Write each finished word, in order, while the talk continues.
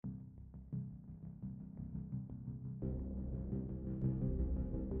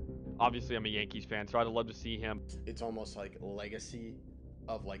Obviously, I'm a Yankees fan, so I'd love to see him. It's almost like legacy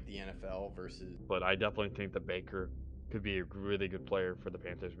of like the NFL versus. But I definitely think that Baker could be a really good player for the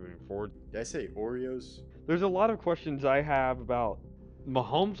Panthers moving forward. Did I say Oreos? There's a lot of questions I have about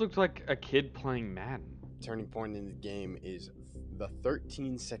Mahomes. Looks like a kid playing Madden. Turning point in the game is the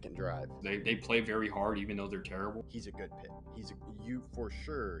 13-second drive. They play very hard, even though they're terrible. He's a good pick. You for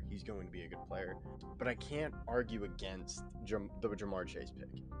sure. He's going to be a good player. But I can't argue against the Jamar Chase pick.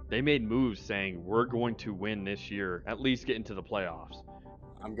 They made moves saying we're going to win this year, at least get into the playoffs.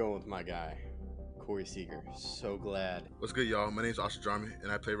 I'm going with my guy, Corey Seager. So glad. What's good, y'all? My name is Austin Jarman,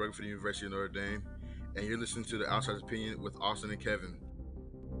 and I play rugby for the University of Notre Dame. And you're listening to The Outsider's Opinion with Austin and Kevin.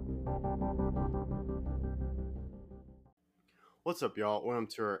 What's up, y'all? Welcome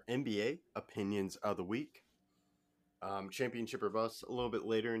to our NBA Opinions of the Week. Championship or bust a little bit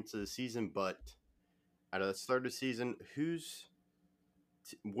later into the season, but at the start of the season,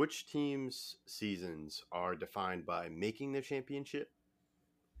 which team's seasons are defined by making the championship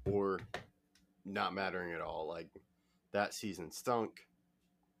or not mattering at all? Like, that season stunk.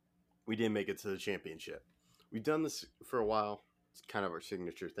 We didn't make it to the championship. We've done this for a while. It's kind of our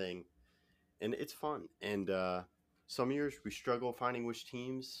signature thing, and it's fun. And some years we struggle finding which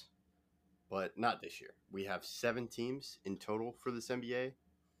teams, but not this year. We have 7 teams in total for this NBA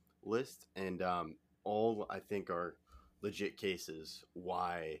list, and all I think are legit cases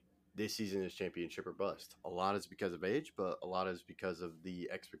why this season is championship or bust. A lot is because of age, but a lot is because of the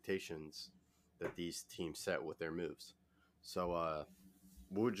expectations that these teams set with their moves. So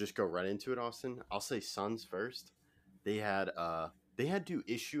we'll just go right into it, Austin. I'll say Suns first. They had to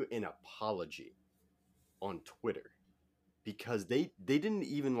issue an apology on Twitter because they didn't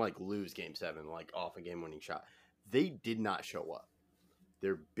even like lose game 7 like off a game winning shot. They did not show up.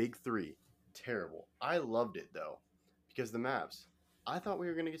 Their big 3, terrible. I loved it though because the Mavs, I thought we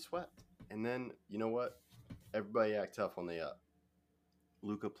were going to get swept. And then, you know what? Everybody act tough on the up.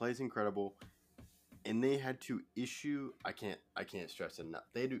 Luka plays incredible. And they had to issue, I can't stress it enough.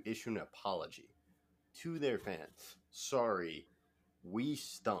 They had to issue an apology to their fans. Sorry, we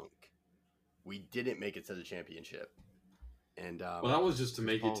stunk. We didn't make it to the championship. And Well, that was just to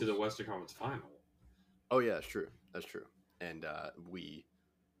make it to the Western Conference Final. Oh yeah, that's true. That's true. And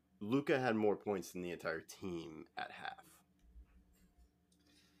Luka had more points than the entire team at half.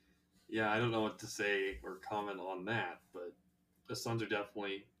 Yeah, I don't know what to say or comment on that, but the Suns are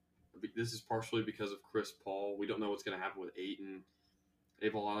definitely. This is partially because of Chris Paul. We don't know what's going to happen with Ayton. They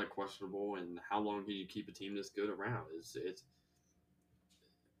have a lot of questionable, and how long can you keep a team this good around?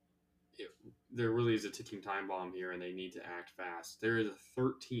 There really is a ticking time bomb here, and they need to act fast. There is a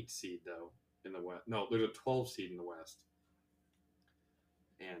 13th seed though in the West. No, there's a 12 seed in the West,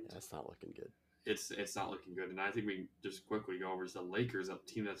 and That's not looking good. it's not looking good. And I think we can just quickly go over to the Lakers, a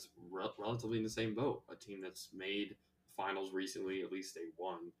team that's relatively in the same boat, a team that's made finals recently. At least they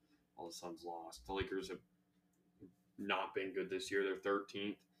won. All the Suns lost. The Lakers have not been good this year. They're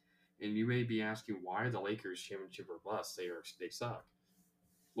 13th. And you may be asking, why are the Lakers championship or bust? They suck.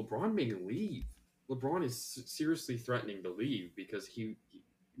 LeBron may leave. LeBron is seriously threatening to leave because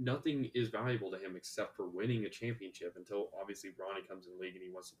nothing is valuable to him except for winning a championship until obviously Bronny comes in the league and he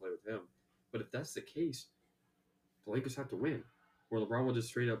wants to play with him. But if that's the case, the Lakers have to win, or LeBron will just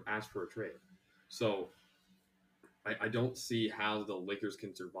straight up ask for a trade. So I don't see how the Lakers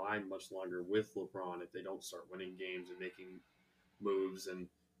can survive much longer with LeBron if they don't start winning games and making moves and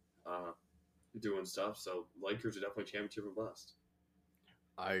doing stuff. So Lakers are definitely championship or bust.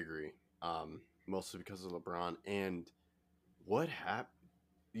 I agree. Mostly because of LeBron. And what happened?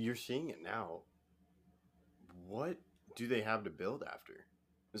 You're seeing it now. What do they have to build after?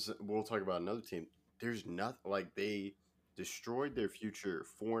 We'll talk about another team. There's nothing. Like, they destroyed their future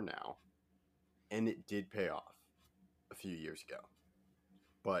for now. And it did pay off a few years ago.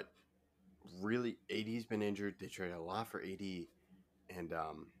 But really, AD's been injured. They traded a lot for AD. And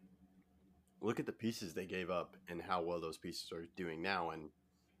look at the pieces they gave up and how well those pieces are doing now. And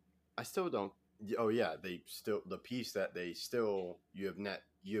I still don't. Oh yeah, the piece that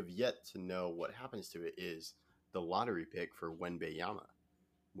you have yet to know what happens to it is the lottery pick for Wembanyama,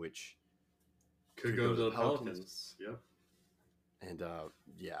 which Could go to the Pelicans. Yep. And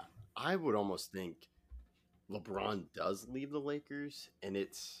yeah, I would almost think LeBron does leave the Lakers, and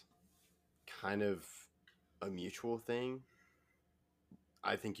it's kind of a mutual thing.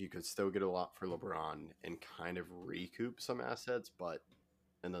 I think you could still get a lot for LeBron and kind of recoup some assets,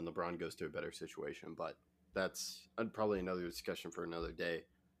 and then LeBron goes to a better situation. But that's probably another discussion for another day.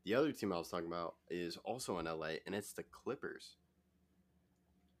 The other team I was talking about is also in LA, and it's the Clippers.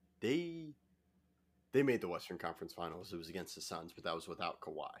 They made the Western Conference Finals. It was against the Suns, but that was without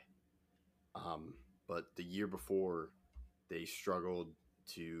Kawhi. But the year before, they struggled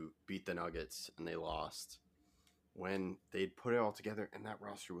to beat the Nuggets and they lost when they'd put it all together. And that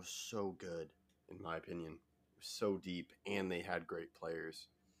roster was so good, in my opinion. It was so deep, and they had great players.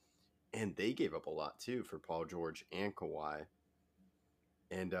 And they gave up a lot, too, for Paul George and Kawhi.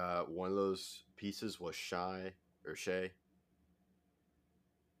 And one of those pieces was Shea.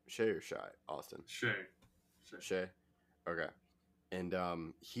 Austin? Shea? Okay.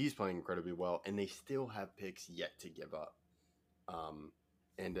 And he's playing incredibly well, and they still have picks yet to give up.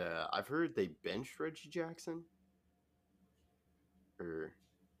 And I've heard they benched Reggie Jackson. Or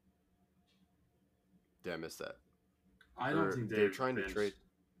did I miss that? I don't think they're trying to trade.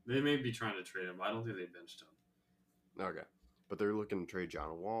 They may be trying to trade him. I don't think they benched him. Okay. But they're looking to trade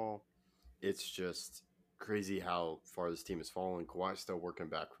John Wall. It's just crazy how far this team has fallen. Kawhi's still working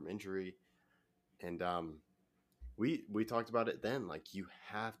back from injury. And we talked about it then. Like, you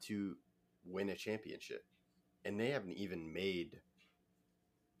have to win a championship. And they haven't even made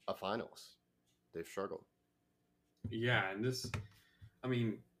a finals. They've struggled. Yeah, and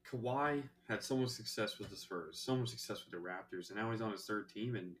Kawhi had so much success with the Spurs, so much success with the Raptors, and now he's on his third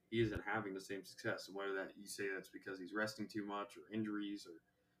team, and he isn't having the same success. And whether that you say that's because he's resting too much, or injuries, or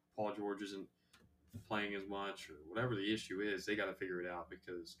Paul George isn't playing as much, or whatever the issue is, they got to figure it out.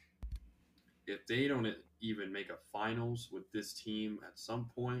 Because if they don't even make a finals with this team at some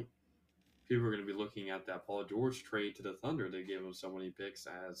point, people are going to be looking at that Paul George trade to the Thunder. They gave him so many picks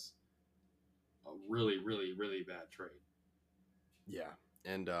as a really, really, really bad trade. Yeah.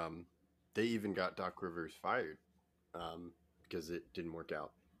 And they even got Doc Rivers fired because it didn't work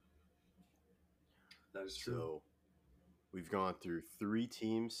out. That is true. So we've gone through 3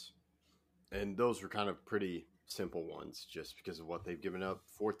 teams, and those were kind of pretty simple ones just because of what they've given up.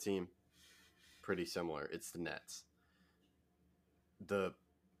 4th team, pretty similar. It's the Nets. The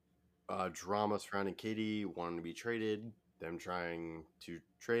drama surrounding KD wanting to be traded, them trying to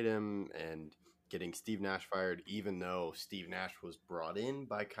trade him, and getting Steve Nash fired, even though Steve Nash was brought in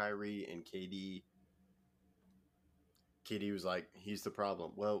by Kyrie and KD. KD was like, he's the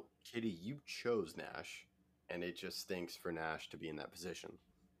problem. Well, KD, you chose Nash, and it just stinks for Nash to be in that position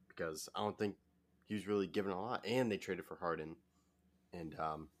because I don't think he was really given a lot. And they traded for Harden. And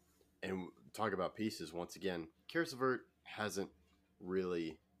talk about pieces once again. Karis LeVert hasn't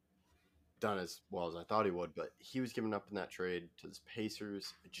really done as well as I thought he would, but he was given up in that trade to the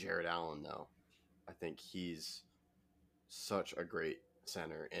Pacers. Jared Allen, though, I think he's such a great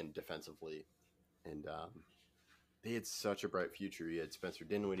center and defensively. And they had such a bright future. You had Spencer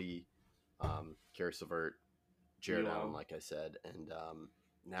Dinwiddie, Karis LeVert, Jared Allen, like I said. And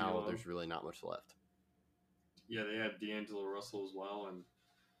now there's really not much left. Yeah, they had D'Angelo Russell as well. And,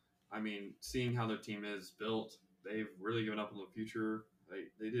 seeing how their team is built, they've really given up on the future.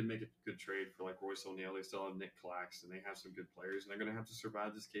 They did make a good trade for, like, Royce O'Neal. They still have Nick Claxton. They have some good players, and they're going to have to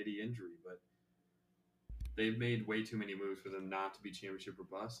survive this KD injury. But they've made way too many moves for them not to be championship or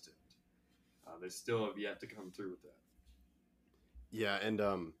bust. And they still have yet to come through with that. Yeah, and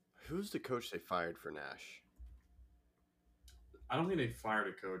who's the coach they fired for Nash? I don't think they fired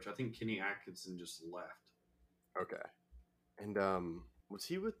a coach. I think Kenny Atkinson just left. Okay. And was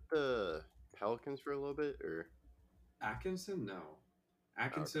he with the Pelicans for a little bit, or? Atkinson? No.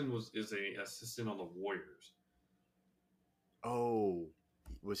 Atkinson is a assistant on the Warriors. Oh,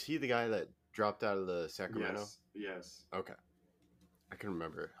 was he the guy that dropped out of the Sacramento? Yes. Okay. I can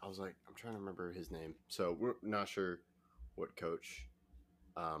remember. I was like, I'm trying to remember his name. So we're not sure what coach,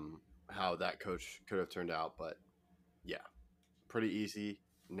 how that coach could have turned out, but yeah, pretty easy.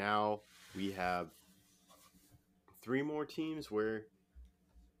 Now we have 3 more teams where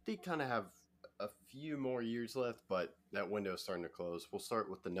they kind of have a few more years left, but that window is starting to close. We'll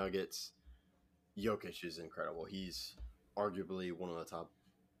start with the Nuggets. Jokic is incredible. He's arguably one of the top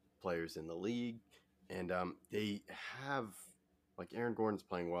players in the league, and they have, like, Aaron Gordon's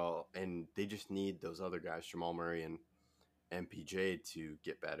playing well, and they just need those other guys, Jamal Murray and MPJ, to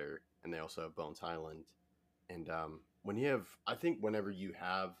get better, and they also have Bones Highland. And whenever you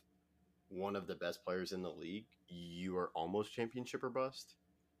have one of the best players in the league, you are almost championship or bust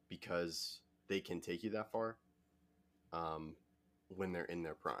because they can take you that far when they're in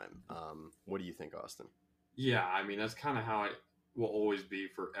their prime. What do you think, Austin? Yeah, that's kind of how it will always be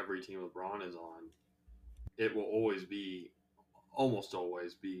for every team LeBron is on. It will almost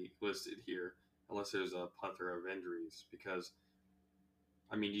always be listed here, unless there's a plethora of injuries, because,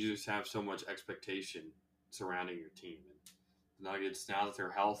 you just have so much expectation surrounding your team. And the Nuggets, now that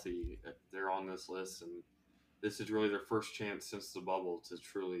they're healthy, they're on this list, and this is really their first chance since the bubble to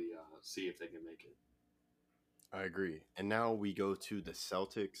truly see if they can make it. I agree. And now we go to the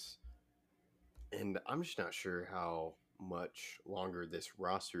Celtics. And I'm just not sure how much longer this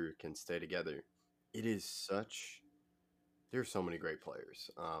roster can stay together. It is such. There's so many great players.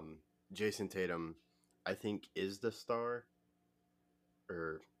 Jason Tatum, I think, is the star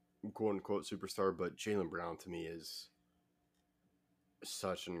or quote unquote superstar, but Jalen Brown to me is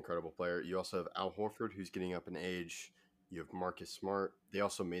such an incredible player. You also have Al Horford, who's getting up in age. You have Marcus Smart. They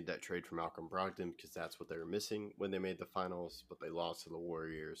also made that trade for Malcolm Brogdon because that's what they were missing when they made the finals, but they lost to the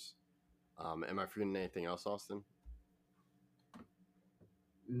Warriors. Am I forgetting anything else, Austin?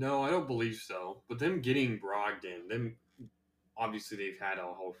 No, I don't believe so. But them getting Brogdon, them obviously they've had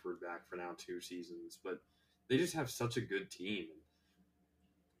Al Horford back for now 2 seasons, but they just have such a good team.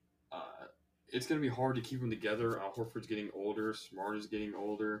 Uh, it's going to be hard to keep them together. Al Horford's getting older. Smart is getting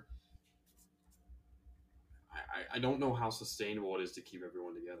older. I don't know how sustainable it is to keep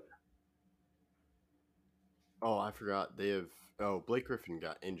everyone together. Oh, I forgot. They have. Oh, Blake Griffin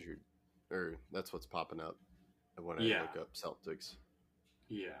got injured. Or that's what's popping up when I Yeah. look up Celtics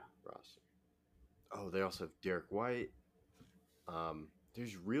Yeah. roster. Oh, they also have Derek White.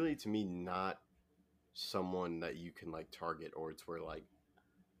 There's really, to me, not someone that you can like target or it's where like,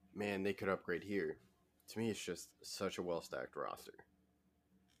 man, they could upgrade here. To me, it's just such a well stacked roster.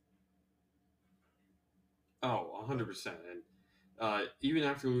 Oh, 100%. And even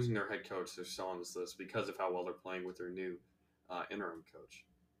after losing their head coach, they're still on this list because of how well they're playing with their new interim coach.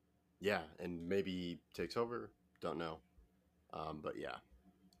 Yeah, and maybe he takes over. Don't know. But yeah.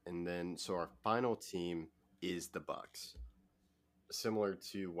 And then so our final team is the Bucks. Similar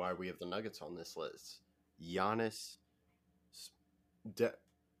to why we have the Nuggets on this list. Giannis,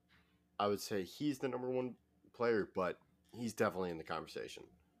 I would say he's the number one player, but he's definitely in the conversation.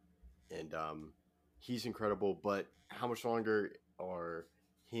 And he's incredible. But how much longer are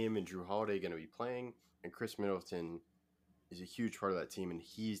him and Drew Holiday going to be playing? And Chris Middleton is a huge part of that team, and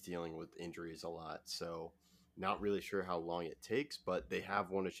he's dealing with injuries a lot. So not really sure how long it takes, but they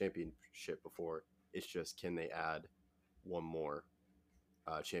have won a championship before. It's just, can they add one more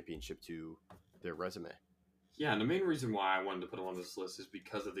championship to their resume? Yeah, and the main reason why I wanted to put him on this list is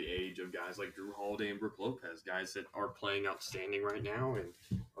because of the age of guys like Drew Holiday and Brook Lopez, guys that are playing outstanding right now and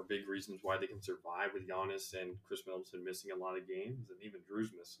are big reasons why they can survive with Giannis and Chris Middleton missing a lot of games, and even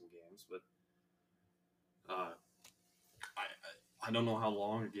Drew's missed some games. But I don't know how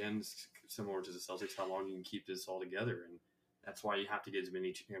long, again, similar to the Celtics, how long you can keep this all together. And that's why you have to get as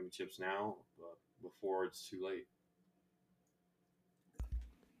many championships now before it's too late.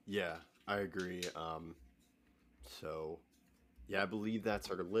 Yeah, I agree. So, yeah, I believe that's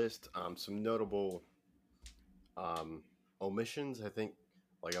our list. Some notable omissions, I think,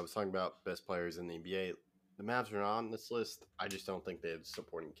 like I was talking about best players in the NBA. The Mavs are not on this list. I just don't think they have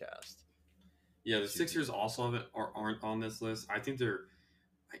supporting cast. Yeah, the Sixers also aren't on this list. I think they're.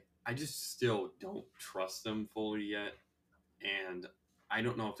 I just still don't trust them fully yet, and I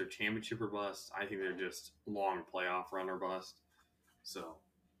don't know if they're championship or bust. I think they're just long playoff run or bust. So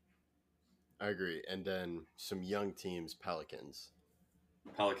I agree. And then some young teams, Pelicans.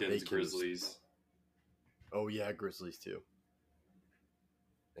 Pelicans, Grizzlies. Oh yeah, Grizzlies too.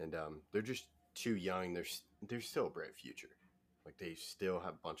 And they're just too young. There's still a bright future. Like they still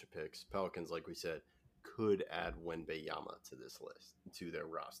have a bunch of picks. Pelicans, like we said, could add Wembanyama to this list, to their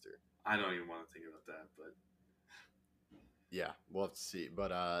roster. I don't even want to think about that, but yeah, we'll have to see.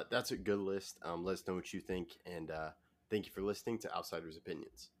 But that's a good list. Let us know what you think, and thank you for listening to Outsiders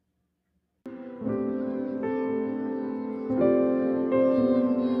Opinions.